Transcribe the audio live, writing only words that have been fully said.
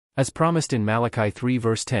As promised in Malachi 3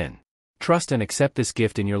 verse 10. Trust and accept this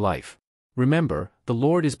gift in your life. Remember, the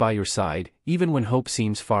Lord is by your side, even when hope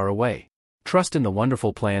seems far away. Trust in the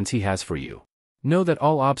wonderful plans He has for you. Know that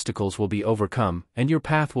all obstacles will be overcome, and your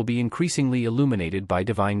path will be increasingly illuminated by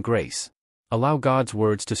divine grace. Allow God's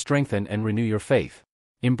words to strengthen and renew your faith.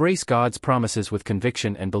 Embrace God's promises with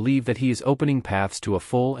conviction and believe that He is opening paths to a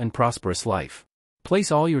full and prosperous life.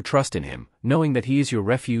 Place all your trust in Him, knowing that He is your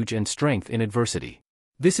refuge and strength in adversity.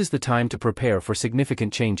 This is the time to prepare for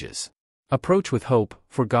significant changes. Approach with hope,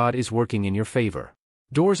 for God is working in your favor.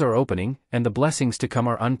 Doors are opening, and the blessings to come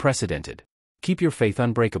are unprecedented. Keep your faith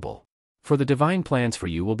unbreakable. For the divine plans for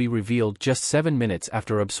you will be revealed just 7 minutes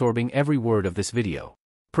after absorbing every word of this video.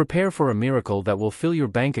 Prepare for a miracle that will fill your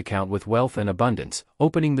bank account with wealth and abundance,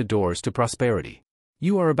 opening the doors to prosperity.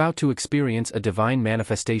 You are about to experience a divine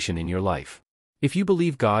manifestation in your life. If you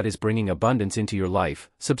believe God is bringing abundance into your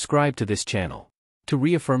life, subscribe to this channel. To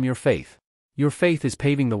reaffirm your faith. Your faith is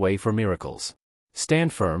paving the way for miracles.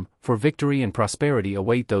 Stand firm, for victory and prosperity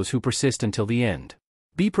await those who persist until the end.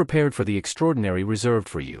 Be prepared for the extraordinary reserved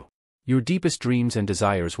for you. Your deepest dreams and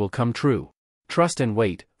desires will come true. Trust and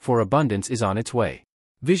wait, for abundance is on its way.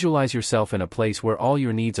 Visualize yourself in a place where all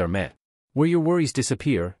your needs are met, where your worries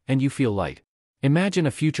disappear, and you feel light. Imagine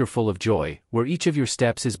a future full of joy, where each of your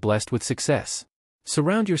steps is blessed with success.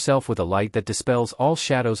 Surround yourself with a light that dispels all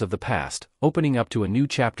shadows of the past, opening up to a new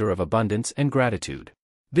chapter of abundance and gratitude.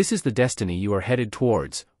 This is the destiny you are headed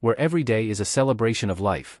towards, where every day is a celebration of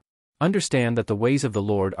life. Understand that the ways of the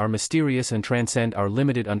Lord are mysterious and transcend our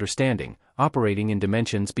limited understanding, operating in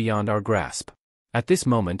dimensions beyond our grasp. At this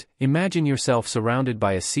moment, imagine yourself surrounded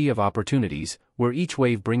by a sea of opportunities, where each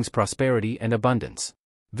wave brings prosperity and abundance.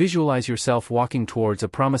 Visualize yourself walking towards a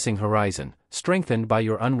promising horizon, strengthened by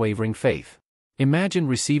your unwavering faith. Imagine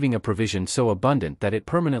receiving a provision so abundant that it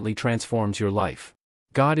permanently transforms your life.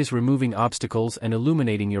 God is removing obstacles and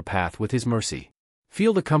illuminating your path with His mercy.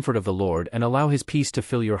 Feel the comfort of the Lord and allow His peace to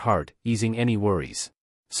fill your heart, easing any worries.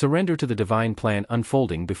 Surrender to the divine plan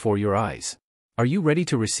unfolding before your eyes. Are you ready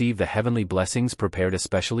to receive the heavenly blessings prepared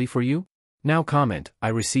especially for you? Now comment, I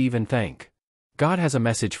receive and thank. God has a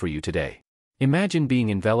message for you today. Imagine being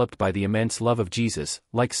enveloped by the immense love of Jesus,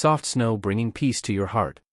 like soft snow bringing peace to your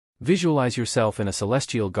heart. Visualize yourself in a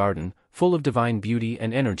celestial garden, full of divine beauty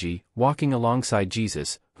and energy, walking alongside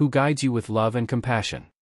Jesus, who guides you with love and compassion.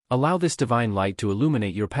 Allow this divine light to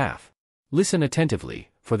illuminate your path. Listen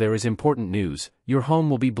attentively, for there is important news. Your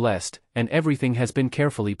home will be blessed, and everything has been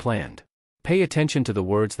carefully planned. Pay attention to the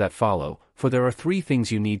words that follow, for there are 3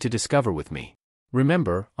 things you need to discover with me.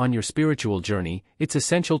 Remember, on your spiritual journey, it's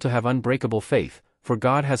essential to have unbreakable faith, for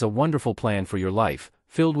God has a wonderful plan for your life,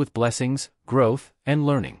 filled with blessings, growth, and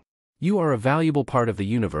learning. You are a valuable part of the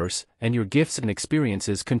universe, and your gifts and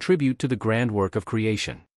experiences contribute to the grand work of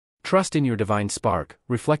creation. Trust in your divine spark,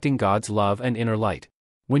 reflecting God's love and inner light.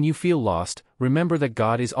 When you feel lost, remember that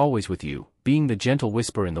God is always with you, being the gentle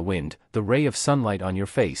whisper in the wind, the ray of sunlight on your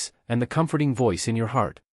face, and the comforting voice in your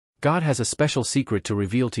heart. God has a special secret to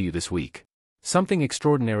reveal to you this week. Something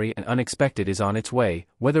extraordinary and unexpected is on its way,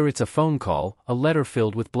 whether it's a phone call, a letter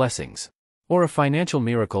filled with blessings, or a financial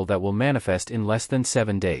miracle that will manifest in less than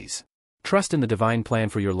 7 days. Trust in the divine plan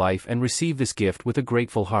for your life and receive this gift with a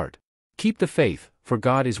grateful heart. Keep the faith, for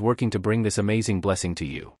God is working to bring this amazing blessing to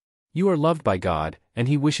you. You are loved by God, and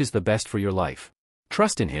He wishes the best for your life.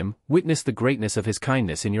 Trust in Him, witness the greatness of His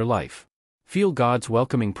kindness in your life. Feel God's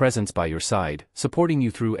welcoming presence by your side, supporting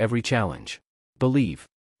you through every challenge. Believe.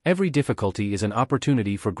 Every difficulty is an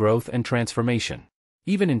opportunity for growth and transformation.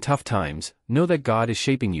 Even in tough times, know that God is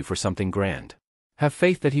shaping you for something grand. Have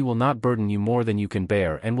faith that He will not burden you more than you can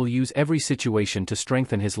bear and will use every situation to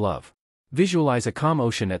strengthen His love. Visualize a calm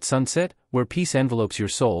ocean at sunset, where peace envelopes your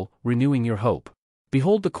soul, renewing your hope.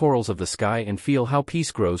 Behold the corals of the sky and feel how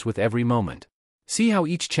peace grows with every moment. See how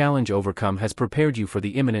each challenge overcome has prepared you for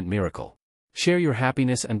the imminent miracle. Share your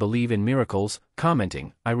happiness and believe in miracles,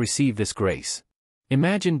 commenting, I receive this grace.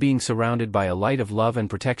 Imagine being surrounded by a light of love and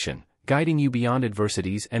protection, guiding you beyond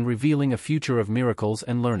adversities and revealing a future of miracles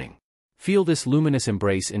and learning. Feel this luminous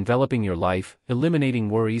embrace enveloping your life, eliminating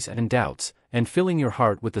worries and doubts, and filling your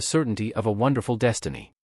heart with the certainty of a wonderful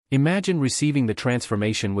destiny. Imagine receiving the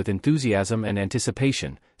transformation with enthusiasm and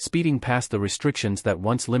anticipation, speeding past the restrictions that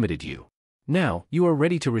once limited you. Now, you are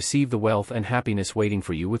ready to receive the wealth and happiness waiting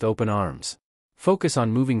for you with open arms. Focus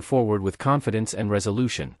on moving forward with confidence and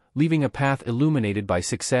resolution, leaving a path illuminated by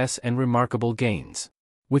success and remarkable gains.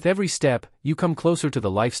 With every step, you come closer to the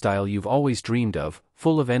lifestyle you've always dreamed of,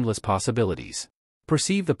 full of endless possibilities.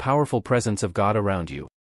 Perceive the powerful presence of God around you,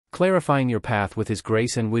 clarifying your path with His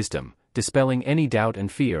grace and wisdom, dispelling any doubt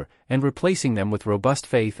and fear, and replacing them with robust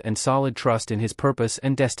faith and solid trust in His purpose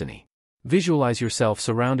and destiny. Visualize yourself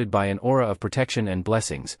surrounded by an aura of protection and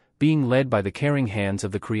blessings, being led by the caring hands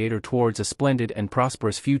of the Creator towards a splendid and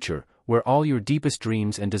prosperous future, where all your deepest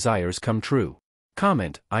dreams and desires come true.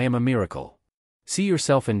 Comment, I am a miracle. See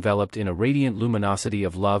yourself enveloped in a radiant luminosity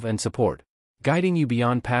of love and support, guiding you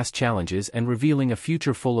beyond past challenges and revealing a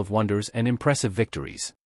future full of wonders and impressive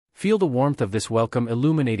victories. Feel the warmth of this welcome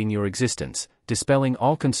illuminating your existence, dispelling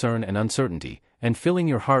all concern and uncertainty, and filling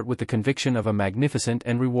your heart with the conviction of a magnificent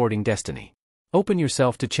and rewarding destiny. Open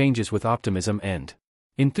yourself to changes with optimism and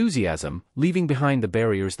enthusiasm, leaving behind the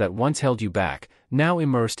barriers that once held you back, now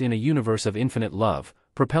immersed in a universe of infinite love,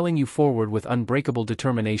 propelling you forward with unbreakable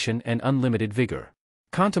determination and unlimited vigor.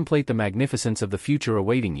 Contemplate the magnificence of the future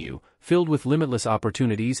awaiting you, filled with limitless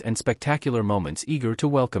opportunities and spectacular moments eager to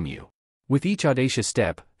welcome you. With each audacious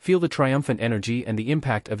step, feel the triumphant energy and the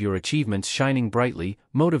impact of your achievements shining brightly,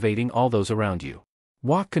 motivating all those around you.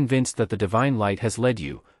 Walk convinced that the divine light has led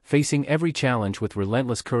you, facing every challenge with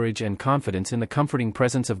relentless courage and confidence in the comforting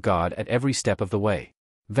presence of God at every step of the way.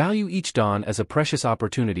 Value each dawn as a precious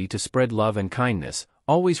opportunity to spread love and kindness,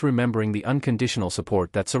 always remembering the unconditional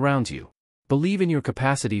support that surrounds you. Believe in your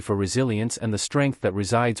capacity for resilience and the strength that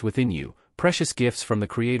resides within you, precious gifts from the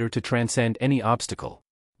Creator to transcend any obstacle.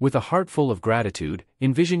 With a heart full of gratitude,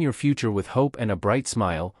 envision your future with hope and a bright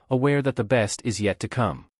smile, aware that the best is yet to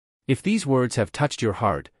come. If these words have touched your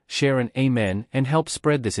heart, share an amen and help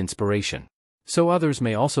spread this inspiration, so others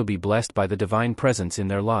may also be blessed by the divine presence in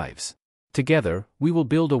their lives. Together, we will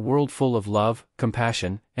build a world full of love,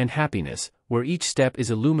 compassion, and happiness, where each step is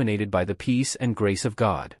illuminated by the peace and grace of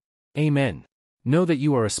God. Amen. Know that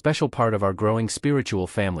you are a special part of our growing spiritual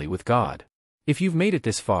family with God. If you've made it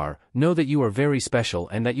this far, know that you are very special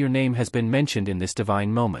and that your name has been mentioned in this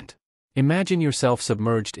divine moment. Imagine yourself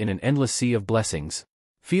submerged in an endless sea of blessings,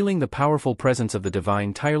 feeling the powerful presence of the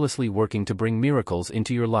divine tirelessly working to bring miracles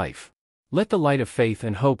into your life. Let the light of faith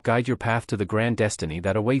and hope guide your path to the grand destiny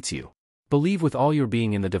that awaits you. Believe with all your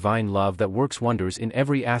being in the divine love that works wonders in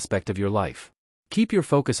every aspect of your life. Keep your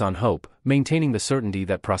focus on hope, maintaining the certainty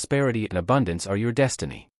that prosperity and abundance are your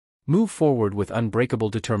destiny. Move forward with unbreakable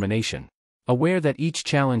determination, aware that each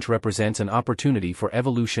challenge represents an opportunity for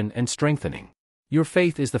evolution and strengthening. Your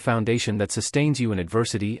faith is the foundation that sustains you in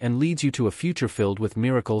adversity and leads you to a future filled with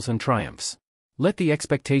miracles and triumphs. Let the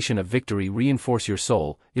expectation of victory reinforce your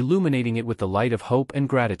soul, illuminating it with the light of hope and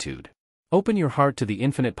gratitude. Open your heart to the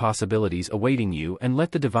infinite possibilities awaiting you and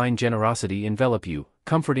let the divine generosity envelop you,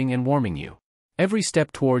 comforting and warming you. Every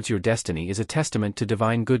step towards your destiny is a testament to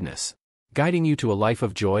divine goodness, guiding you to a life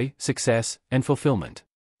of joy, success, and fulfillment.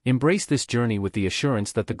 Embrace this journey with the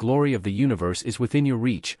assurance that the glory of the universe is within your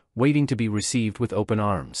reach, waiting to be received with open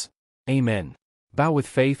arms. Amen. Bow with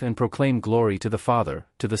faith and proclaim glory to the Father,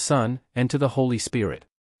 to the Son, and to the Holy Spirit.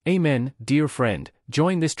 Amen, dear friend.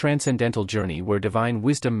 Join this transcendental journey where divine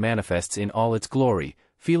wisdom manifests in all its glory,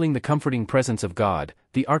 feeling the comforting presence of God,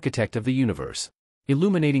 the architect of the universe,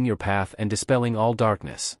 illuminating your path and dispelling all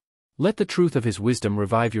darkness. Let the truth of His wisdom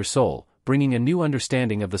revive your soul, bringing a new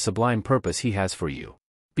understanding of the sublime purpose He has for you.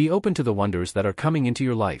 Be open to the wonders that are coming into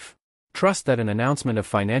your life. Trust that an announcement of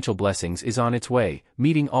financial blessings is on its way,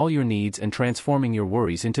 meeting all your needs and transforming your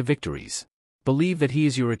worries into victories. Believe that He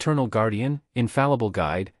is your eternal guardian, infallible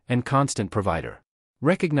guide, and constant provider.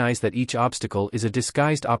 Recognize that each obstacle is a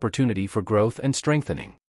disguised opportunity for growth and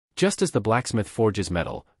strengthening. Just as the blacksmith forges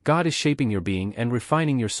metal, God is shaping your being and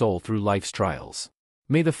refining your soul through life's trials.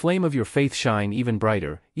 May the flame of your faith shine even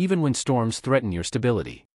brighter, even when storms threaten your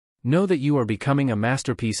stability. Know that you are becoming a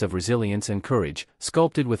masterpiece of resilience and courage,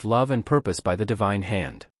 sculpted with love and purpose by the divine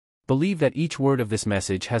hand. Believe that each word of this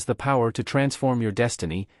message has the power to transform your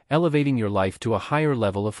destiny, elevating your life to a higher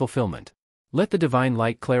level of fulfillment. Let the divine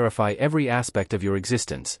light clarify every aspect of your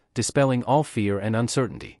existence, dispelling all fear and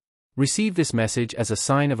uncertainty. Receive this message as a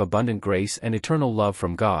sign of abundant grace and eternal love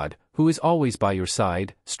from God, who is always by your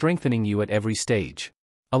side, strengthening you at every stage.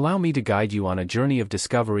 Allow me to guide you on a journey of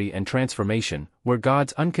discovery and transformation, where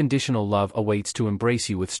God's unconditional love awaits to embrace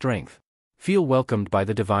you with strength. Feel welcomed by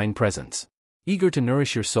the divine presence, eager to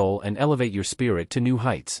nourish your soul and elevate your spirit to new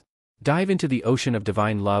heights. Dive into the ocean of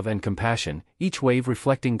divine love and compassion, each wave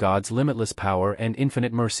reflecting God's limitless power and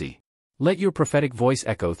infinite mercy. Let your prophetic voice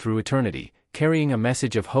echo through eternity, carrying a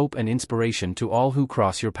message of hope and inspiration to all who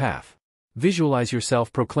cross your path. Visualize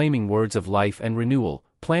yourself proclaiming words of life and renewal,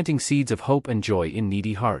 planting seeds of hope and joy in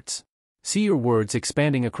needy hearts. See your words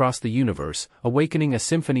expanding across the universe, awakening a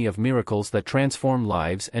symphony of miracles that transform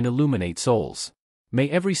lives and illuminate souls. May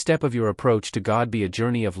every step of your approach to God be a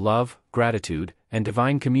journey of love, gratitude, and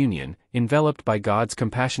divine communion, enveloped by God's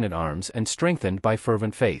compassionate arms and strengthened by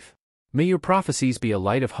fervent faith. May your prophecies be a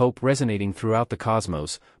light of hope resonating throughout the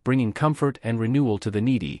cosmos, bringing comfort and renewal to the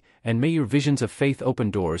needy, and may your visions of faith open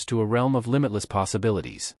doors to a realm of limitless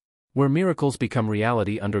possibilities, where miracles become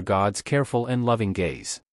reality under God's careful and loving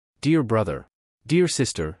gaze. Dear brother, dear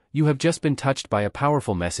sister, you have just been touched by a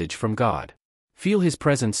powerful message from God. Feel His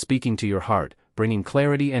presence speaking to your heart, bringing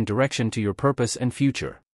clarity and direction to your purpose and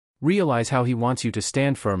future. Realize how He wants you to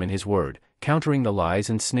stand firm in His word, countering the lies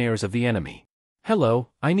and snares of the enemy. Hello,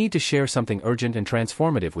 I need to share something urgent and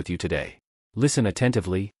transformative with you today. Listen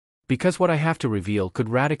attentively, because what I have to reveal could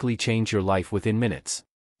radically change your life within minutes.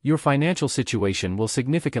 Your financial situation will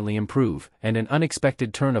significantly improve, and an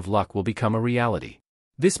unexpected turn of luck will become a reality.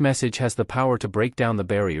 This message has the power to break down the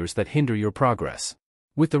barriers that hinder your progress.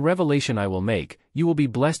 With the revelation I will make, you will be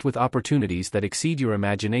blessed with opportunities that exceed your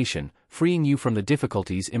imagination, freeing you from the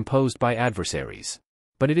difficulties imposed by adversaries.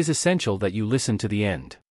 But it is essential that you listen to the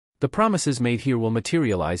end. The promises made here will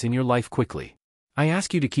materialize in your life quickly. I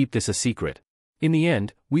ask you to keep this a secret. In the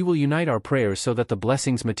end, we will unite our prayers so that the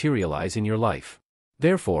blessings materialize in your life.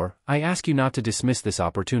 Therefore, I ask you not to dismiss this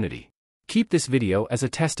opportunity. Keep this video as a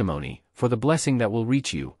testimony, for the blessing that will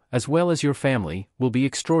reach you, as well as your family, will be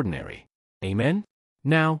extraordinary. Amen?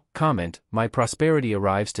 Now, comment, "My prosperity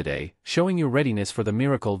arrives today," showing your readiness for the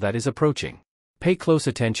miracle that is approaching. Pay close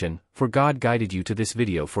attention, for God guided you to this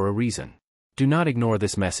video for a reason. Do not ignore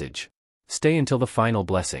this message. Stay until the final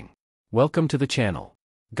blessing. Welcome to the channel.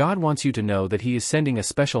 God wants you to know that He is sending a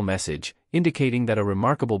special message, indicating that a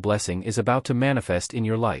remarkable blessing is about to manifest in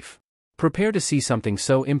your life. Prepare to see something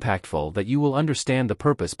so impactful that you will understand the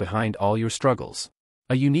purpose behind all your struggles.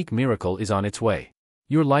 A unique miracle is on its way.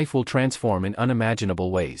 Your life will transform in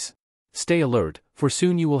unimaginable ways. Stay alert, for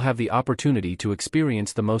soon you will have the opportunity to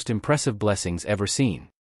experience the most impressive blessings ever seen.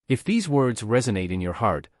 If these words resonate in your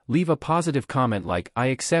heart, leave a positive comment like "I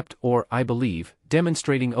accept" or "I believe,"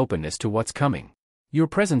 demonstrating openness to what's coming. Your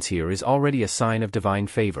presence here is already a sign of divine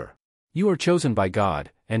favor. You are chosen by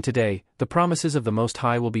God, and today, the promises of the Most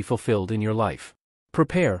High will be fulfilled in your life.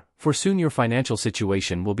 Prepare, for soon your financial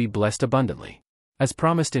situation will be blessed abundantly. As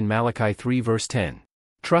promised in Malachi 3 verse 10.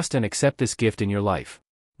 Trust and accept this gift in your life.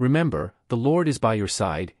 Remember, the Lord is by your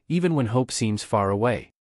side, even when hope seems far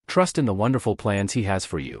away. Trust in the wonderful plans He has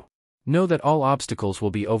for you. Know that all obstacles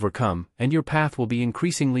will be overcome, and your path will be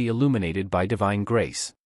increasingly illuminated by divine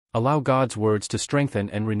grace. Allow God's words to strengthen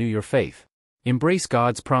and renew your faith. Embrace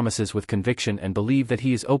God's promises with conviction and believe that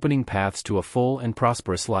He is opening paths to a full and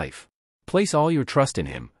prosperous life. Place all your trust in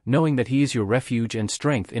Him, knowing that He is your refuge and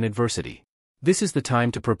strength in adversity. This is the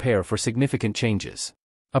time to prepare for significant changes.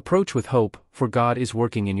 Approach with hope, for God is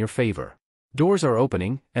working in your favor. Doors are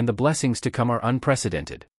opening, and the blessings to come are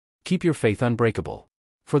unprecedented. Keep your faith unbreakable.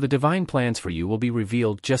 For the divine plans for you will be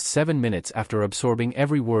revealed just 7 minutes after absorbing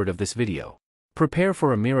every word of this video. Prepare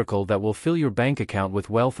for a miracle that will fill your bank account with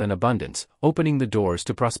wealth and abundance, opening the doors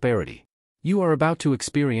to prosperity. You are about to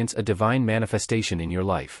experience a divine manifestation in your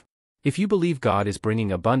life. If you believe God is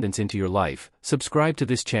bringing abundance into your life, subscribe to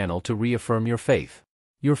this channel to reaffirm your faith.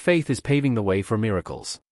 Your faith is paving the way for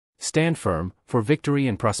miracles. Stand firm, for victory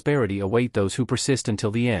and prosperity await those who persist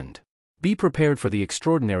until the end. Be prepared for the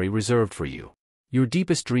extraordinary reserved for you. Your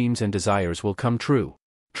deepest dreams and desires will come true.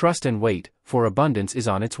 Trust and wait, for abundance is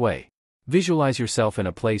on its way. Visualize yourself in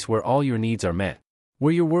a place where all your needs are met,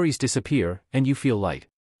 where your worries disappear, and you feel light.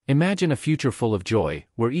 Imagine a future full of joy,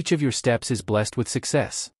 where each of your steps is blessed with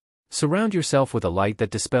success. Surround yourself with a light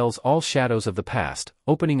that dispels all shadows of the past,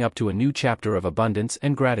 opening up to a new chapter of abundance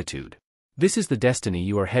and gratitude. This is the destiny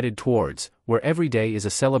you are headed towards, where every day is a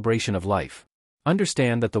celebration of life.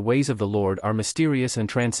 Understand that the ways of the Lord are mysterious and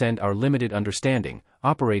transcend our limited understanding,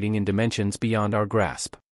 operating in dimensions beyond our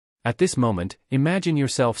grasp. At this moment, imagine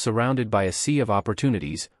yourself surrounded by a sea of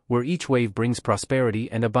opportunities, where each wave brings prosperity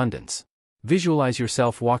and abundance. Visualize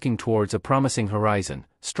yourself walking towards a promising horizon,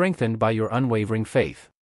 strengthened by your unwavering faith.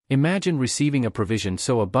 Imagine receiving a provision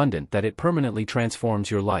so abundant that it permanently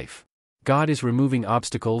transforms your life. God is removing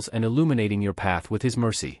obstacles and illuminating your path with His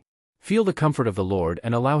mercy. Feel the comfort of the Lord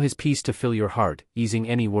and allow His peace to fill your heart, easing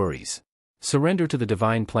any worries. Surrender to the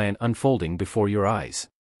divine plan unfolding before your eyes.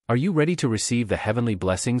 Are you ready to receive the heavenly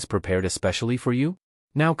blessings prepared especially for you?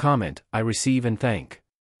 Now comment, "I receive and thank."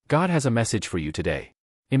 God has a message for you today.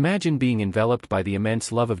 Imagine being enveloped by the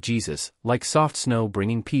immense love of Jesus, like soft snow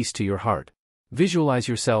bringing peace to your heart. Visualize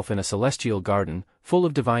yourself in a celestial garden, full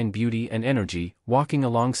of divine beauty and energy, walking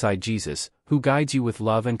alongside Jesus, who guides you with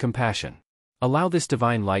love and compassion. Allow this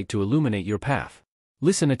divine light to illuminate your path.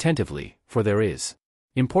 Listen attentively, for there is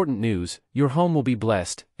Important news, your home will be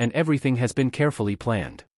blessed, and everything has been carefully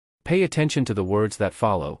planned. Pay attention to the words that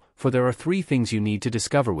follow, for there are 3 things you need to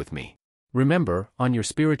discover with me. Remember, on your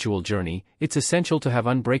spiritual journey, it's essential to have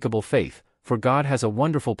unbreakable faith, for God has a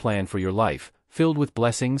wonderful plan for your life, filled with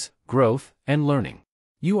blessings, growth, and learning.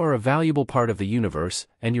 You are a valuable part of the universe,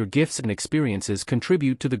 and your gifts and experiences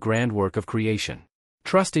contribute to the grand work of creation.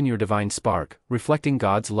 Trust in your divine spark, reflecting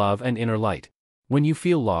God's love and inner light. When you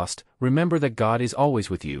feel lost, remember that God is always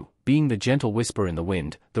with you, being the gentle whisper in the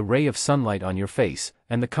wind, the ray of sunlight on your face,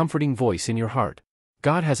 and the comforting voice in your heart.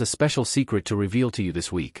 God has a special secret to reveal to you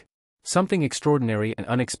this week. Something extraordinary and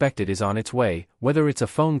unexpected is on its way, whether it's a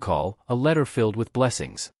phone call, a letter filled with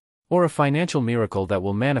blessings, or a financial miracle that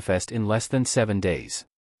will manifest in less than 7 days.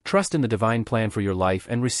 Trust in the divine plan for your life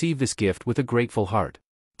and receive this gift with a grateful heart.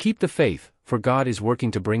 Keep the faith, for God is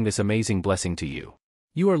working to bring this amazing blessing to you.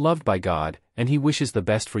 You are loved by God, and He wishes the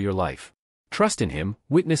best for your life. Trust in Him,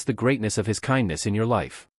 witness the greatness of His kindness in your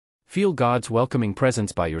life. Feel God's welcoming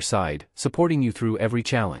presence by your side, supporting you through every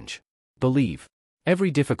challenge. Believe.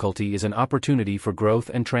 Every difficulty is an opportunity for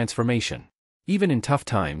growth and transformation. Even in tough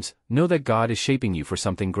times, know that God is shaping you for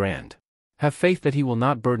something grand. Have faith that He will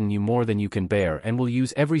not burden you more than you can bear and will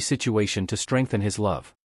use every situation to strengthen His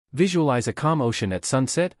love. Visualize a calm ocean at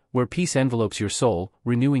sunset, where peace envelopes your soul,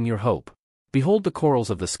 renewing your hope. Behold the corals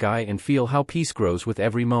of the sky and feel how peace grows with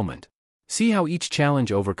every moment. See how each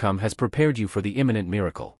challenge overcome has prepared you for the imminent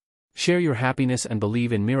miracle. Share your happiness and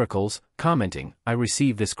believe in miracles, commenting, "I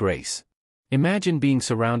receive this grace." Imagine being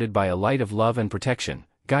surrounded by a light of love and protection,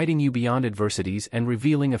 guiding you beyond adversities and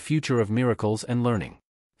revealing a future of miracles and learning.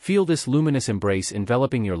 Feel this luminous embrace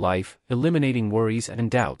enveloping your life, eliminating worries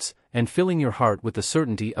and doubts, and filling your heart with the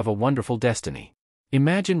certainty of a wonderful destiny.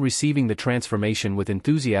 Imagine receiving the transformation with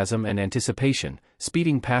enthusiasm and anticipation,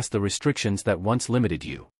 speeding past the restrictions that once limited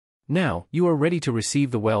you. Now, you are ready to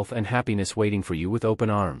receive the wealth and happiness waiting for you with open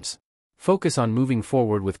arms. Focus on moving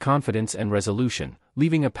forward with confidence and resolution,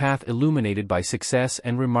 leaving a path illuminated by success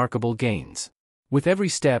and remarkable gains. With every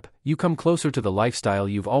step, you come closer to the lifestyle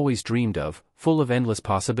you've always dreamed of, full of endless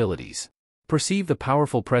possibilities. Perceive the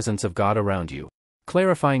powerful presence of God around you,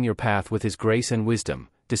 clarifying your path with His grace and wisdom,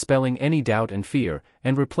 dispelling any doubt and fear,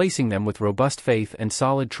 and replacing them with robust faith and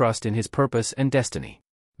solid trust in His purpose and destiny.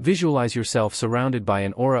 Visualize yourself surrounded by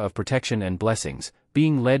an aura of protection and blessings,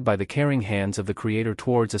 being led by the caring hands of the Creator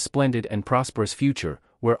towards a splendid and prosperous future,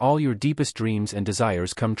 where all your deepest dreams and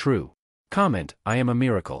desires come true. Comment, "I am a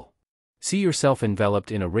miracle." See yourself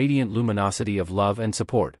enveloped in a radiant luminosity of love and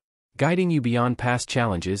support, guiding you beyond past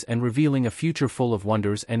challenges and revealing a future full of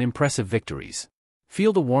wonders and impressive victories.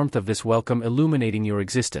 Feel the warmth of this welcome illuminating your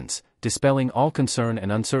existence, dispelling all concern and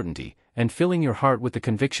uncertainty, and filling your heart with the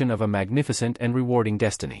conviction of a magnificent and rewarding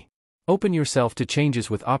destiny. Open yourself to changes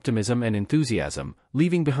with optimism and enthusiasm,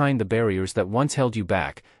 leaving behind the barriers that once held you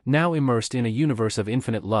back, now immersed in a universe of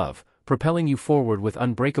infinite love, propelling you forward with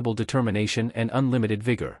unbreakable determination and unlimited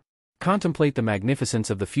vigor. Contemplate the magnificence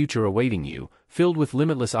of the future awaiting you, filled with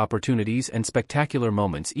limitless opportunities and spectacular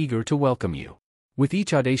moments eager to welcome you. With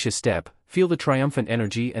each audacious step, feel the triumphant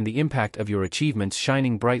energy and the impact of your achievements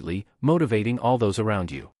shining brightly, motivating all those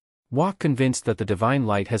around you. Walk convinced that the divine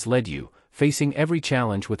light has led you, facing every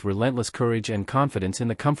challenge with relentless courage and confidence in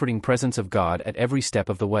the comforting presence of God at every step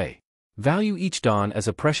of the way. Value each dawn as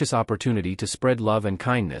a precious opportunity to spread love and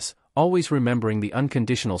kindness, always remembering the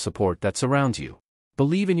unconditional support that surrounds you.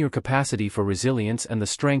 Believe in your capacity for resilience and the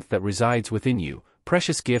strength that resides within you,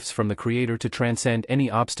 precious gifts from the Creator to transcend any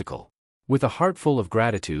obstacle. With a heart full of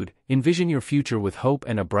gratitude, envision your future with hope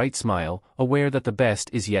and a bright smile, aware that the best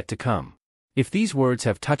is yet to come. If these words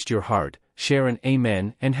have touched your heart, share an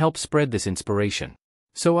amen and help spread this inspiration,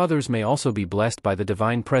 so others may also be blessed by the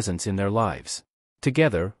divine presence in their lives.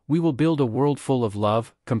 Together, we will build a world full of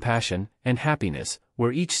love, compassion, and happiness,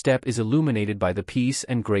 where each step is illuminated by the peace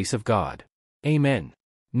and grace of God. Amen.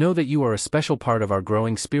 Know that you are a special part of our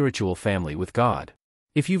growing spiritual family with God.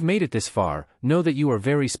 If you've made it this far, know that you are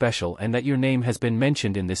very special and that your name has been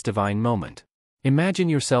mentioned in this divine moment. Imagine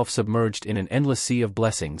yourself submerged in an endless sea of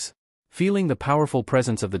blessings, feeling the powerful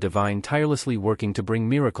presence of the divine tirelessly working to bring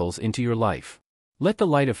miracles into your life. Let the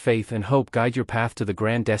light of faith and hope guide your path to the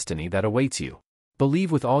grand destiny that awaits you.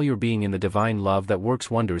 Believe with all your being in the divine love that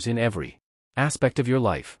works wonders in every aspect of your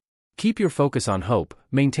life. Keep your focus on hope,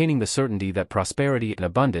 maintaining the certainty that prosperity and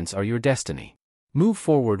abundance are your destiny. Move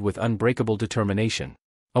forward with unbreakable determination,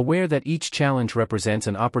 aware that each challenge represents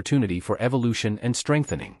an opportunity for evolution and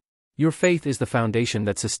strengthening. Your faith is the foundation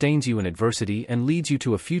that sustains you in adversity and leads you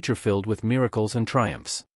to a future filled with miracles and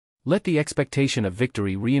triumphs. Let the expectation of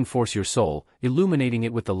victory reinforce your soul, illuminating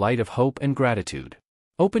it with the light of hope and gratitude.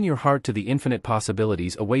 Open your heart to the infinite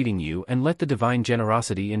possibilities awaiting you and let the divine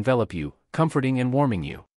generosity envelop you, comforting and warming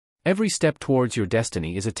you. Every step towards your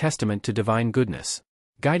destiny is a testament to divine goodness,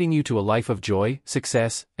 guiding you to a life of joy,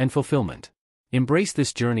 success, and fulfillment. Embrace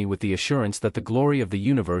this journey with the assurance that the glory of the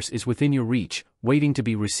universe is within your reach, waiting to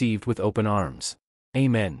be received with open arms.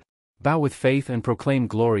 Amen. Bow with faith and proclaim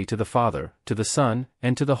glory to the Father, to the Son,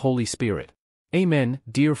 and to the Holy Spirit. Amen,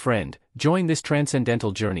 dear friend. Join this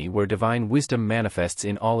transcendental journey where divine wisdom manifests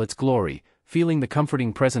in all its glory, feeling the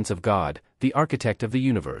comforting presence of God, the architect of the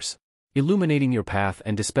universe, illuminating your path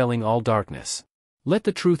and dispelling all darkness. Let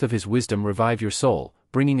the truth of His wisdom revive your soul,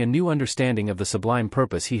 bringing a new understanding of the sublime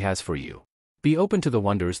purpose He has for you. Be open to the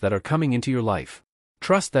wonders that are coming into your life.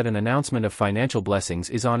 Trust that an announcement of financial blessings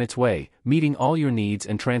is on its way, meeting all your needs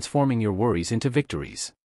and transforming your worries into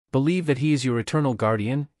victories. Believe that He is your eternal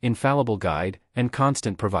guardian, infallible guide, and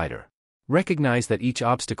constant provider. Recognize that each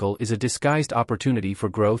obstacle is a disguised opportunity for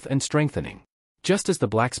growth and strengthening. Just as the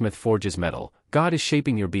blacksmith forges metal, God is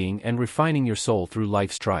shaping your being and refining your soul through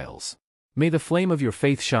life's trials. May the flame of your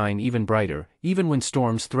faith shine even brighter, even when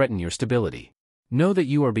storms threaten your stability. Know that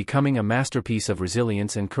you are becoming a masterpiece of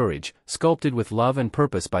resilience and courage, sculpted with love and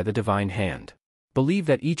purpose by the divine hand. Believe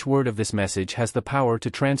that each word of this message has the power to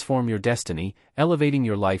transform your destiny, elevating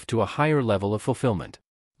your life to a higher level of fulfillment.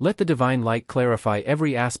 Let the divine light clarify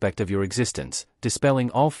every aspect of your existence, dispelling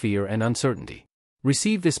all fear and uncertainty.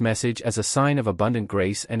 Receive this message as a sign of abundant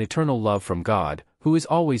grace and eternal love from God, who is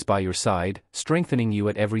always by your side, strengthening you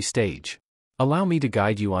at every stage. Allow me to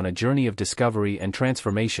guide you on a journey of discovery and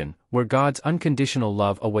transformation, where God's unconditional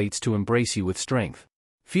love awaits to embrace you with strength.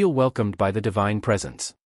 Feel welcomed by the divine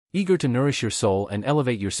presence, eager to nourish your soul and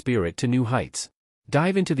elevate your spirit to new heights.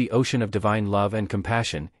 Dive into the ocean of divine love and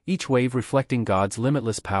compassion, each wave reflecting God's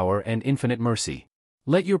limitless power and infinite mercy.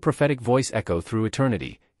 Let your prophetic voice echo through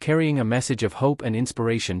eternity, carrying a message of hope and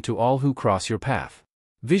inspiration to all who cross your path.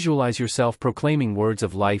 Visualize yourself proclaiming words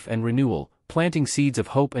of life and renewal, planting seeds of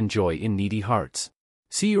hope and joy in needy hearts.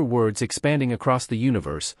 See your words expanding across the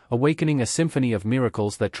universe, awakening a symphony of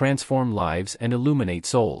miracles that transform lives and illuminate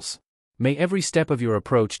souls. May every step of your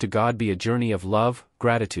approach to God be a journey of love,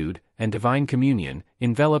 gratitude, and divine communion,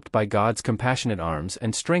 enveloped by God's compassionate arms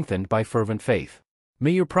and strengthened by fervent faith.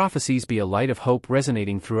 May your prophecies be a light of hope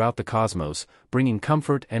resonating throughout the cosmos, bringing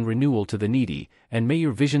comfort and renewal to the needy, and may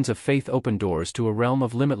your visions of faith open doors to a realm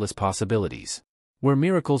of limitless possibilities, where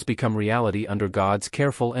miracles become reality under God's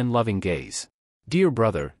careful and loving gaze. Dear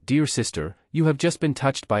brother, dear sister, you have just been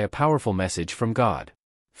touched by a powerful message from God.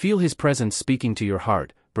 Feel His presence speaking to your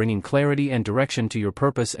heart, bringing clarity and direction to your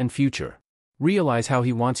purpose and future. Realize how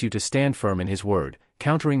He wants you to stand firm in His word,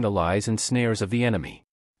 countering the lies and snares of the enemy.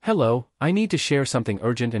 Hello, I need to share something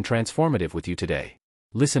urgent and transformative with you today.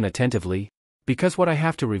 Listen attentively, because what I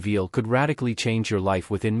have to reveal could radically change your life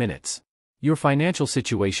within minutes. Your financial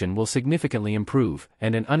situation will significantly improve,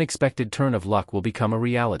 and an unexpected turn of luck will become a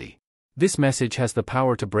reality. This message has the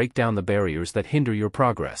power to break down the barriers that hinder your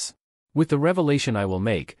progress. With the revelation I will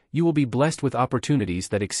make, you will be blessed with opportunities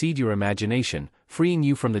that exceed your imagination, freeing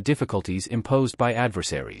you from the difficulties imposed by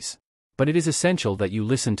adversaries. But it is essential that you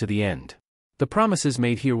listen to the end. The promises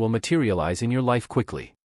made here will materialize in your life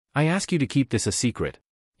quickly. I ask you to keep this a secret.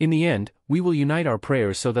 In the end, we will unite our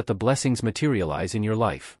prayers so that the blessings materialize in your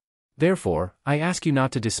life. Therefore, I ask you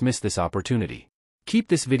not to dismiss this opportunity. Keep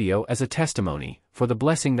this video as a testimony, for the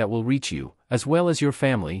blessing that will reach you, as well as your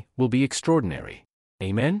family, will be extraordinary.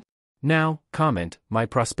 Amen? Now, comment, "My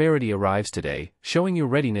prosperity arrives today," showing your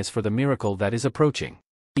readiness for the miracle that is approaching.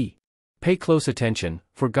 Pay close attention,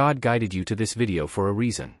 for God guided you to this video for a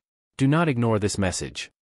reason. Do not ignore this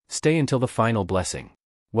message. Stay until the final blessing.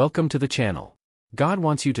 Welcome to the channel. God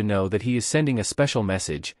wants you to know that He is sending a special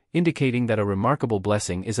message, indicating that a remarkable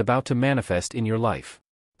blessing is about to manifest in your life.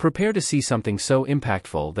 Prepare to see something so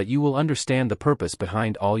impactful that you will understand the purpose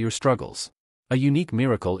behind all your struggles. A unique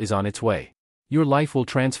miracle is on its way. Your life will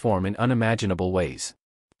transform in unimaginable ways.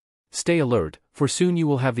 Stay alert, for soon you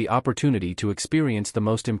will have the opportunity to experience the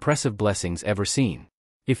most impressive blessings ever seen.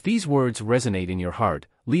 If these words resonate in your heart,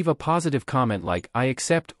 leave a positive comment like "I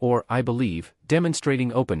accept" or "I believe,"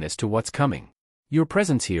 demonstrating openness to what's coming. Your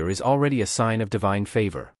presence here is already a sign of divine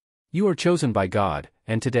favor. You are chosen by God,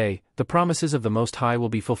 and today, the promises of the Most High will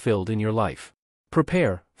be fulfilled in your life.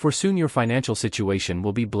 Prepare, for soon your financial situation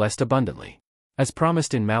will be blessed abundantly. As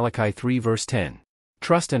promised in Malachi 3 verse 10.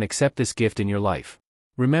 Trust and accept this gift in your life.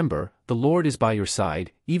 Remember, the Lord is by your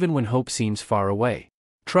side, even when hope seems far away.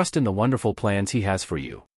 Trust in the wonderful plans He has for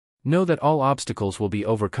you. Know that all obstacles will be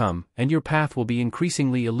overcome, and your path will be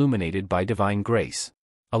increasingly illuminated by divine grace.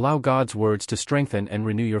 Allow God's words to strengthen and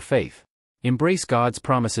renew your faith. Embrace God's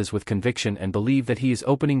promises with conviction and believe that He is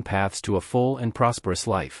opening paths to a full and prosperous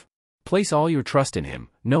life. Place all your trust in Him,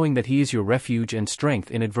 knowing that He is your refuge and strength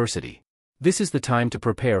in adversity. This is the time to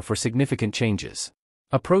prepare for significant changes.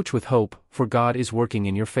 Approach with hope, for God is working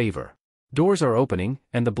in your favor. Doors are opening,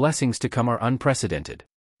 and the blessings to come are unprecedented.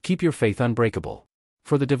 Keep your faith unbreakable.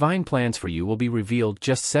 For the divine plans for you will be revealed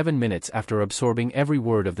just 7 minutes after absorbing every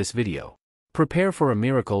word of this video. Prepare for a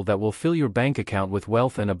miracle that will fill your bank account with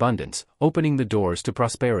wealth and abundance, opening the doors to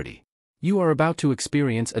prosperity. You are about to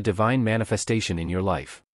experience a divine manifestation in your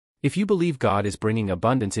life. If you believe God is bringing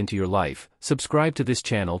abundance into your life, subscribe to this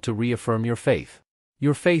channel to reaffirm your faith.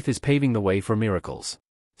 Your faith is paving the way for miracles.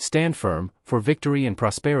 Stand firm, for victory and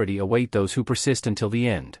prosperity await those who persist until the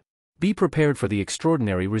end. Be prepared for the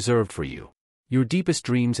extraordinary reserved for you. Your deepest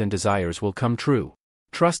dreams and desires will come true.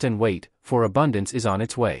 Trust and wait, for abundance is on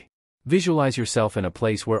its way. Visualize yourself in a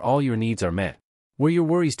place where all your needs are met, where your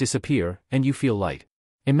worries disappear, and you feel light.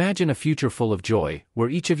 Imagine a future full of joy, where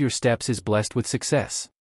each of your steps is blessed with success.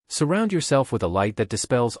 Surround yourself with a light that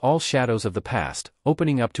dispels all shadows of the past,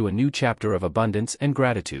 opening up to a new chapter of abundance and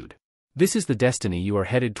gratitude. This is the destiny you are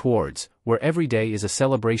headed towards, where every day is a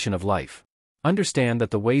celebration of life. Understand that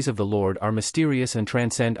the ways of the Lord are mysterious and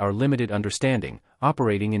transcend our limited understanding,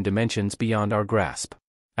 operating in dimensions beyond our grasp.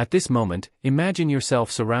 At this moment, imagine yourself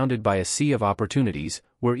surrounded by a sea of opportunities,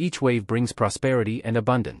 where each wave brings prosperity and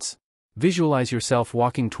abundance. Visualize yourself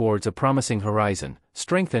walking towards a promising horizon,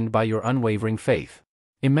 strengthened by your unwavering faith.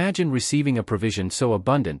 Imagine receiving a provision so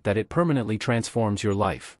abundant that it permanently transforms your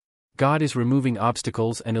life. God is removing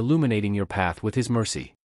obstacles and illuminating your path with His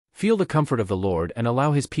mercy. Feel the comfort of the Lord and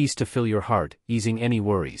allow His peace to fill your heart, easing any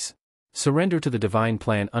worries. Surrender to the divine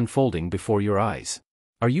plan unfolding before your eyes.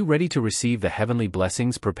 Are you ready to receive the heavenly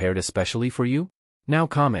blessings prepared especially for you? Now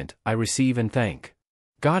comment, I receive and thank.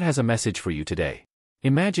 God has a message for you today.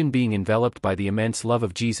 Imagine being enveloped by the immense love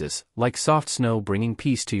of Jesus, like soft snow bringing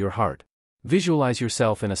peace to your heart. Visualize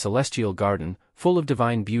yourself in a celestial garden, full of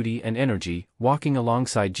divine beauty and energy, walking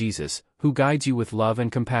alongside Jesus, who guides you with love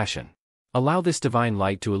and compassion. Allow this divine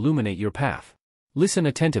light to illuminate your path. Listen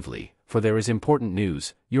attentively, for there is important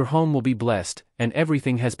news. Your home will be blessed, and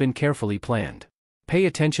everything has been carefully planned. Pay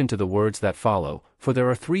attention to the words that follow, for there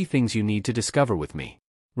are 3 things you need to discover with me.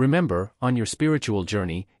 Remember, on your spiritual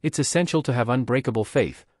journey, it's essential to have unbreakable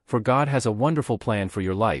faith, for God has a wonderful plan for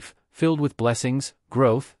your life, filled with blessings,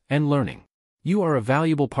 growth, and learning. You are a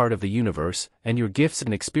valuable part of the universe, and your gifts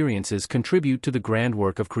and experiences contribute to the grand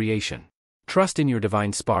work of creation. Trust in your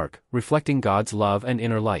divine spark, reflecting God's love and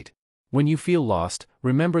inner light. When you feel lost,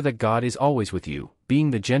 remember that God is always with you,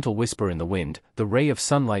 being the gentle whisper in the wind, the ray of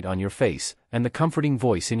sunlight on your face, and the comforting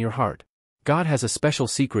voice in your heart. God has a special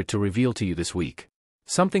secret to reveal to you this week.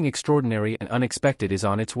 Something extraordinary and unexpected is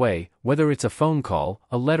on its way, whether it's a phone call,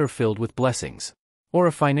 a letter filled with blessings, or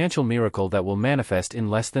a financial miracle that will manifest in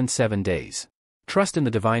less than 7 days. Trust in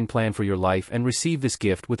the divine plan for your life and receive this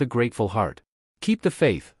gift with a grateful heart. Keep the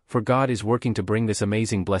faith, for God is working to bring this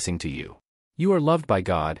amazing blessing to you. You are loved by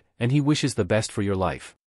God, and He wishes the best for your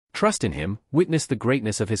life. Trust in Him, witness the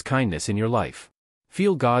greatness of His kindness in your life.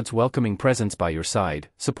 Feel God's welcoming presence by your side,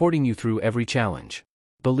 supporting you through every challenge.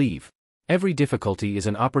 Believe. Every difficulty is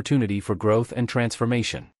an opportunity for growth and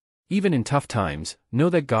transformation. Even in tough times, know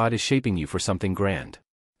that God is shaping you for something grand.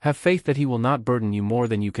 Have faith that He will not burden you more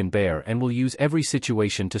than you can bear and will use every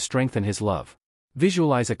situation to strengthen His love.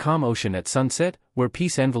 Visualize a calm ocean at sunset, where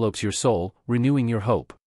peace envelopes your soul, renewing your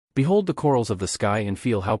hope. Behold the corals of the sky and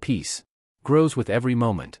feel how peace grows with every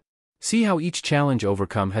moment. See how each challenge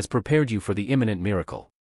overcome has prepared you for the imminent miracle.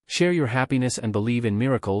 Share your happiness and believe in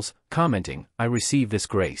miracles, commenting, I receive this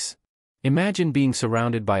grace. Imagine being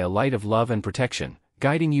surrounded by a light of love and protection,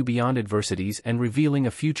 guiding you beyond adversities and revealing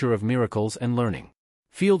a future of miracles and learning.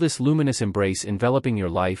 Feel this luminous embrace enveloping your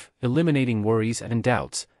life, eliminating worries and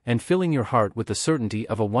doubts, and filling your heart with the certainty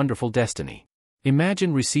of a wonderful destiny.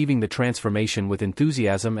 Imagine receiving the transformation with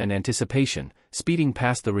enthusiasm and anticipation, speeding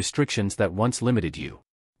past the restrictions that once limited you.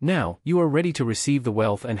 Now, you are ready to receive the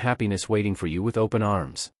wealth and happiness waiting for you with open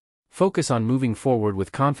arms. Focus on moving forward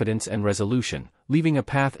with confidence and resolution, leaving a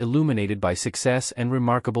path illuminated by success and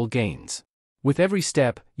remarkable gains. With every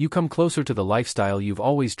step, you come closer to the lifestyle you've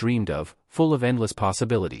always dreamed of, full of endless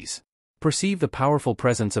possibilities. Perceive the powerful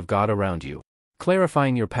presence of God around you,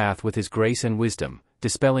 clarifying your path with His grace and wisdom,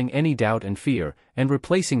 dispelling any doubt and fear, and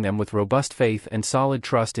replacing them with robust faith and solid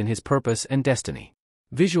trust in His purpose and destiny.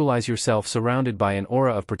 Visualize yourself surrounded by an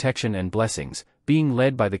aura of protection and blessings, being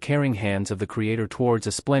led by the caring hands of the Creator towards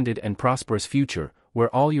a splendid and prosperous future,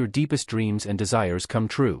 where all your deepest dreams and desires come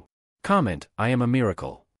true. Comment, I am a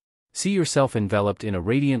miracle. See yourself enveloped in a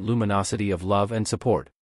radiant luminosity of love and support.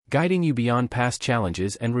 guiding you beyond past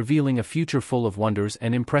challenges and revealing a future full of wonders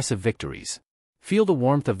and impressive victories. Feel the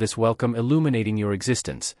warmth of this welcome illuminating your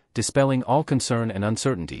existence, dispelling all concern and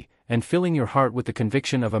uncertainty, and filling your heart with the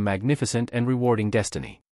conviction of a magnificent and rewarding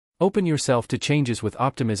destiny. Open yourself to changes with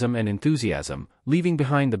optimism and enthusiasm, leaving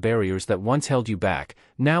behind the barriers that once held you back,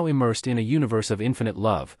 now immersed in a universe of infinite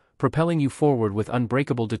love, propelling you forward with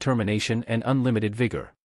unbreakable determination and unlimited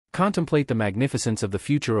vigor. Contemplate the magnificence of the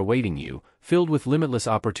future awaiting you, filled with limitless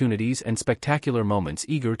opportunities and spectacular moments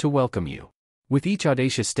eager to welcome you. With each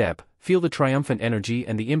audacious step, feel the triumphant energy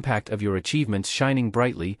and the impact of your achievements shining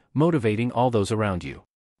brightly, motivating all those around you.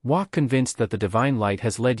 Walk convinced that the divine light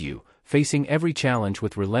has led you, facing every challenge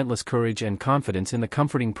with relentless courage and confidence in the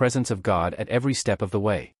comforting presence of God at every step of the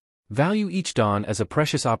way. Value each dawn as a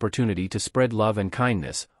precious opportunity to spread love and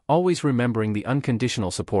kindness, always remembering the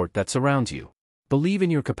unconditional support that surrounds you. Believe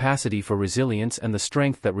in your capacity for resilience and the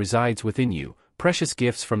strength that resides within you, precious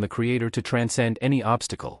gifts from the Creator to transcend any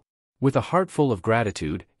obstacle. With a heart full of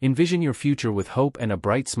gratitude, envision your future with hope and a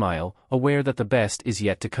bright smile, aware that the best is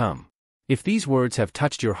yet to come. If these words have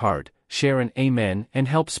touched your heart, share an amen and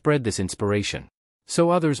help spread this inspiration, so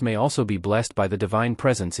others may also be blessed by the divine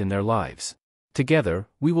presence in their lives. Together,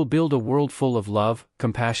 we will build a world full of love,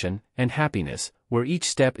 compassion, and happiness, where each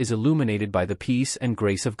step is illuminated by the peace and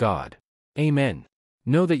grace of God. Amen.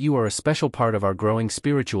 Know that you are a special part of our growing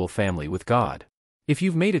spiritual family with God. If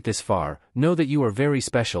you've made it this far, know that you are very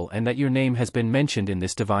special and that your name has been mentioned in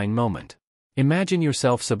this divine moment. Imagine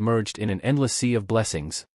yourself submerged in an endless sea of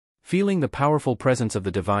blessings, feeling the powerful presence of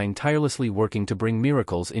the divine tirelessly working to bring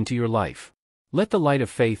miracles into your life. Let the light of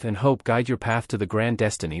faith and hope guide your path to the grand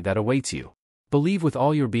destiny that awaits you. Believe with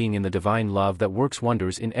all your being in the divine love that works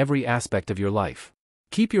wonders in every aspect of your life.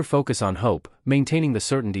 Keep your focus on hope, maintaining the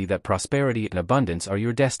certainty that prosperity and abundance are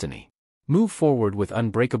your destiny. Move forward with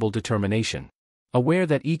unbreakable determination, aware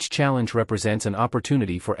that each challenge represents an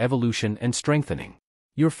opportunity for evolution and strengthening.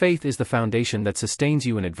 Your faith is the foundation that sustains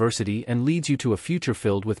you in adversity and leads you to a future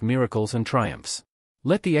filled with miracles and triumphs.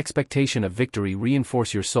 Let the expectation of victory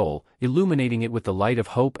reinforce your soul, illuminating it with the light of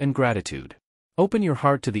hope and gratitude. Open your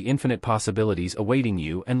heart to the infinite possibilities awaiting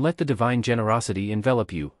you and let the divine generosity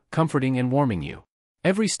envelop you, comforting and warming you.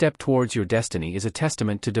 Every step towards your destiny is a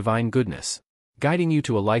testament to divine goodness, guiding you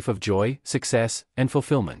to a life of joy, success, and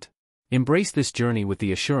fulfillment. Embrace this journey with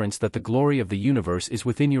the assurance that the glory of the universe is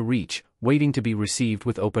within your reach, waiting to be received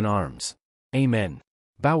with open arms. Amen.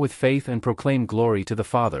 Bow with faith and proclaim glory to the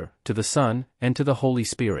Father, to the Son, and to the Holy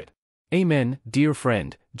Spirit. Amen, dear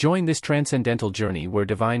friend. Join this transcendental journey where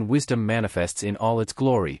divine wisdom manifests in all its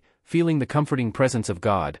glory, feeling the comforting presence of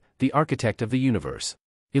God, the architect of the universe,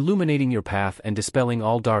 illuminating your path and dispelling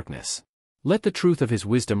all darkness. Let the truth of His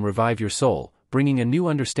wisdom revive your soul, bringing a new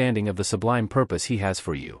understanding of the sublime purpose He has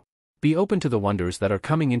for you. Be open to the wonders that are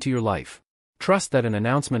coming into your life. Trust that an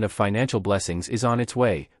announcement of financial blessings is on its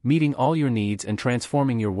way, meeting all your needs and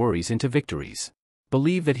transforming your worries into victories.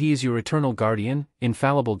 Believe that He is your eternal guardian,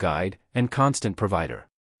 infallible guide, and constant provider.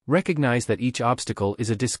 Recognize that each obstacle is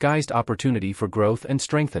a disguised opportunity for growth and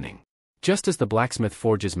strengthening. Just as the blacksmith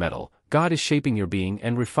forges metal, God is shaping your being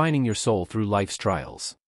and refining your soul through life's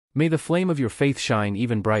trials. May the flame of your faith shine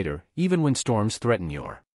even brighter, even when storms threaten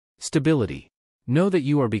your stability. Know that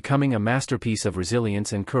you are becoming a masterpiece of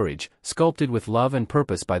resilience and courage, sculpted with love and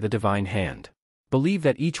purpose by the divine hand. Believe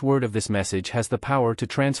that each word of this message has the power to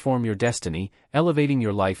transform your destiny, elevating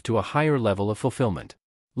your life to a higher level of fulfillment.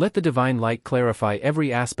 Let the divine light clarify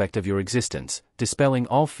every aspect of your existence, dispelling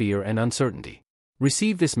all fear and uncertainty.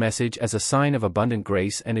 Receive this message as a sign of abundant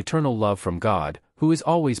grace and eternal love from God, who is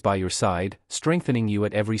always by your side, strengthening you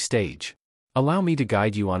at every stage. Allow me to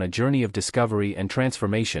guide you on a journey of discovery and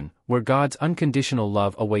transformation, where God's unconditional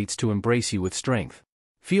love awaits to embrace you with strength.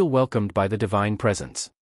 Feel welcomed by the divine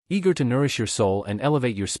presence, eager to nourish your soul and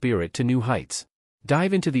elevate your spirit to new heights.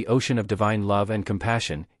 Dive into the ocean of divine love and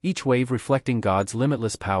compassion, each wave reflecting God's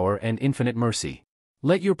limitless power and infinite mercy.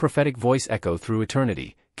 Let your prophetic voice echo through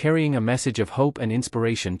eternity, carrying a message of hope and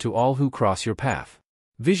inspiration to all who cross your path.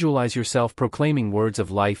 Visualize yourself proclaiming words of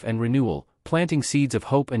life and renewal, planting seeds of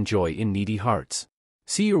hope and joy in needy hearts.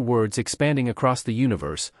 See your words expanding across the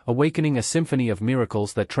universe, awakening a symphony of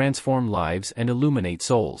miracles that transform lives and illuminate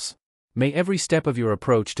souls. May every step of your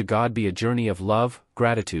approach to God be a journey of love,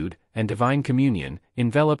 gratitude, and divine communion,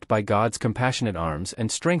 enveloped by God's compassionate arms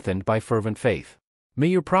and strengthened by fervent faith. May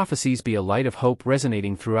your prophecies be a light of hope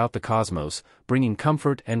resonating throughout the cosmos, bringing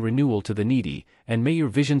comfort and renewal to the needy, and may your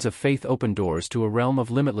visions of faith open doors to a realm of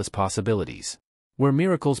limitless possibilities, where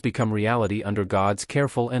miracles become reality under God's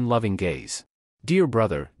careful and loving gaze. Dear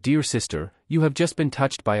brother, dear sister, you have just been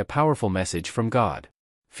touched by a powerful message from God.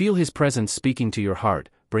 Feel His presence speaking to your heart,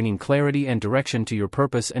 bringing clarity and direction to your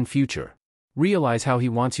purpose and future. Realize how He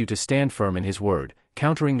wants you to stand firm in His word,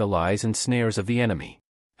 countering the lies and snares of the enemy.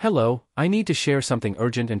 Hello, I need to share something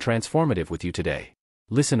urgent and transformative with you today.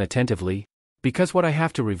 Listen attentively, because what I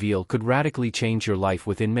have to reveal could radically change your life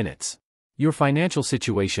within minutes. Your financial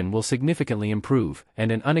situation will significantly improve,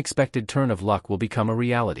 and an unexpected turn of luck will become a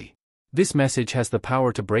reality. This message has the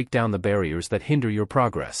power to break down the barriers that hinder your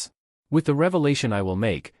progress. With the revelation I will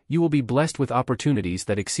make, you will be blessed with opportunities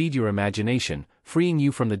that exceed your imagination, freeing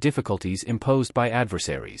you from the difficulties imposed by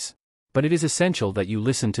adversaries. But it is essential that you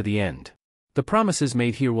listen to the end. The promises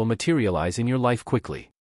made here will materialize in your life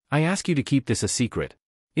quickly. I ask you to keep this a secret.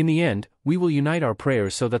 In the end, we will unite our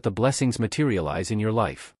prayers so that the blessings materialize in your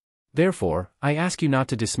life. Therefore, I ask you not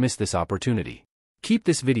to dismiss this opportunity. Keep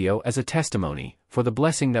this video as a testimony, for the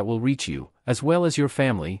blessing that will reach you, as well as your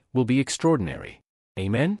family, will be extraordinary.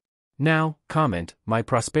 Amen? Now, comment, "My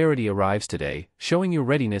prosperity arrives today," showing your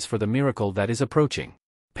readiness for the miracle that is approaching.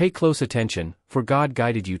 Pay close attention, for God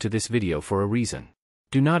guided you to this video for a reason.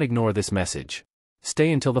 Do not ignore this message.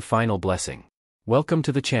 Stay until the final blessing. Welcome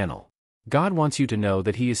to the channel. God wants you to know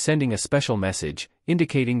that He is sending a special message,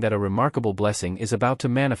 indicating that a remarkable blessing is about to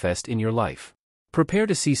manifest in your life. Prepare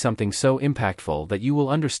to see something so impactful that you will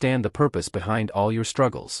understand the purpose behind all your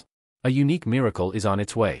struggles. A unique miracle is on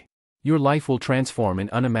its way. Your life will transform in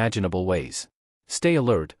unimaginable ways. Stay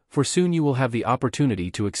alert, for soon you will have the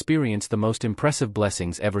opportunity to experience the most impressive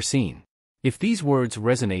blessings ever seen. If these words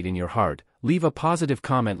resonate in your heart, leave a positive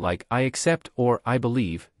comment like "I accept" or "I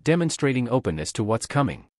believe," demonstrating openness to what's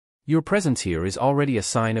coming. Your presence here is already a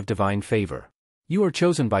sign of divine favor. You are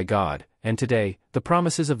chosen by God, and today, the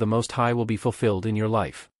promises of the Most High will be fulfilled in your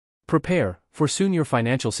life. Prepare, for soon your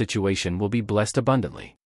financial situation will be blessed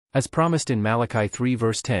abundantly. As promised in Malachi 3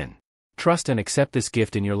 verse 10. Trust and accept this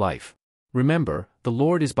gift in your life. Remember, the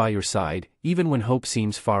Lord is by your side, even when hope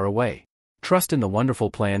seems far away. Trust in the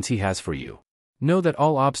wonderful plans He has for you. Know that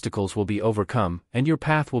all obstacles will be overcome, and your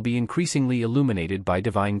path will be increasingly illuminated by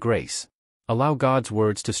divine grace. Allow God's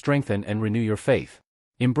words to strengthen and renew your faith.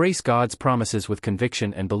 Embrace God's promises with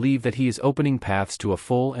conviction and believe that He is opening paths to a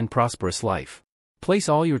full and prosperous life. Place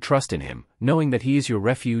all your trust in Him, knowing that He is your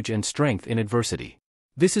refuge and strength in adversity.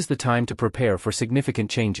 This is the time to prepare for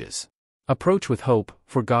significant changes. Approach with hope,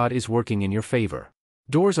 for God is working in your favor.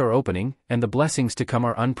 Doors are opening, and the blessings to come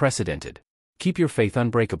are unprecedented. Keep your faith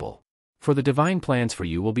unbreakable. For the divine plans for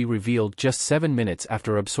you will be revealed just 7 minutes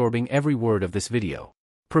after absorbing every word of this video.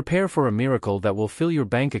 Prepare for a miracle that will fill your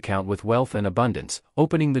bank account with wealth and abundance,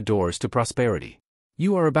 opening the doors to prosperity.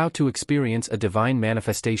 You are about to experience a divine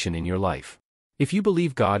manifestation in your life. If you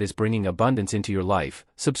believe God is bringing abundance into your life,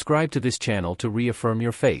 subscribe to this channel to reaffirm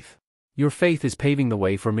your faith. Your faith is paving the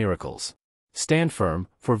way for miracles. Stand firm,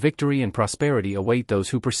 for victory and prosperity await those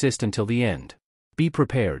who persist until the end. Be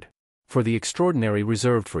prepared for the extraordinary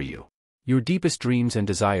reserved for you. Your deepest dreams and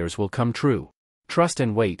desires will come true. Trust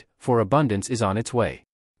and wait, for abundance is on its way.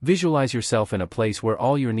 Visualize yourself in a place where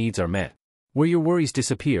all your needs are met, where your worries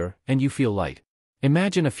disappear, and you feel light.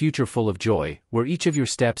 Imagine a future full of joy, where each of your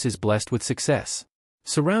steps is blessed with success.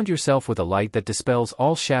 Surround yourself with a light that dispels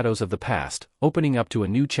all shadows of the past, opening up to a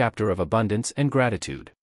new chapter of abundance and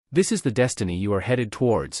gratitude. This is the destiny you are headed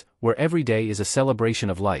towards, where every day is a celebration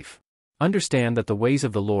of life. Understand that the ways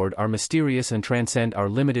of the Lord are mysterious and transcend our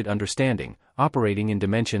limited understanding, operating in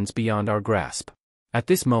dimensions beyond our grasp. At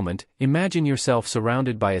this moment, imagine yourself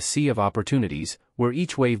surrounded by a sea of opportunities, where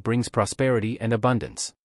each wave brings prosperity and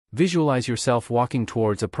abundance. Visualize yourself walking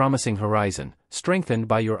towards a promising horizon, strengthened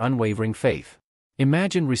by your unwavering faith.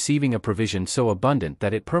 Imagine receiving a provision so abundant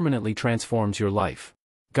that it permanently transforms your life.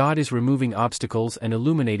 God is removing obstacles and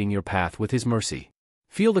illuminating your path with His mercy.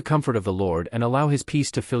 Feel the comfort of the Lord and allow His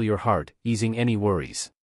peace to fill your heart, easing any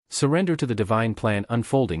worries. Surrender to the divine plan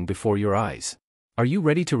unfolding before your eyes. Are you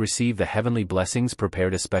ready to receive the heavenly blessings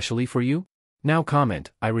prepared especially for you? Now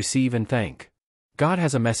comment, "I receive and thank." God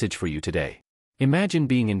has a message for you today. Imagine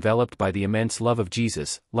being enveloped by the immense love of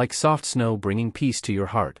Jesus, like soft snow bringing peace to your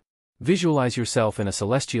heart. Visualize yourself in a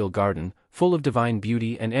celestial garden, full of divine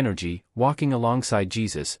beauty and energy, walking alongside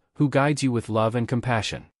Jesus, who guides you with love and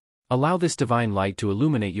compassion. Allow this divine light to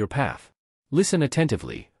illuminate your path. Listen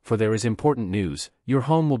attentively, for there is important news. Your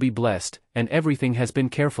home will be blessed, and everything has been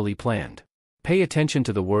carefully planned. Pay attention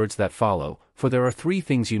to the words that follow, for there are 3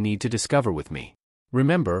 things you need to discover with me.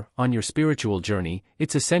 Remember, on your spiritual journey,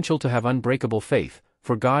 it's essential to have unbreakable faith,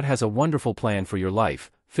 for God has a wonderful plan for your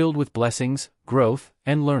life, filled with blessings, growth,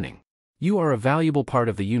 and learning. You are a valuable part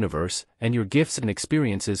of the universe, and your gifts and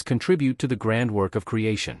experiences contribute to the grand work of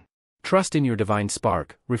creation. Trust in your divine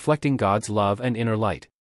spark, reflecting God's love and inner light.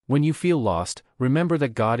 When you feel lost, remember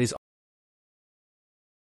that God is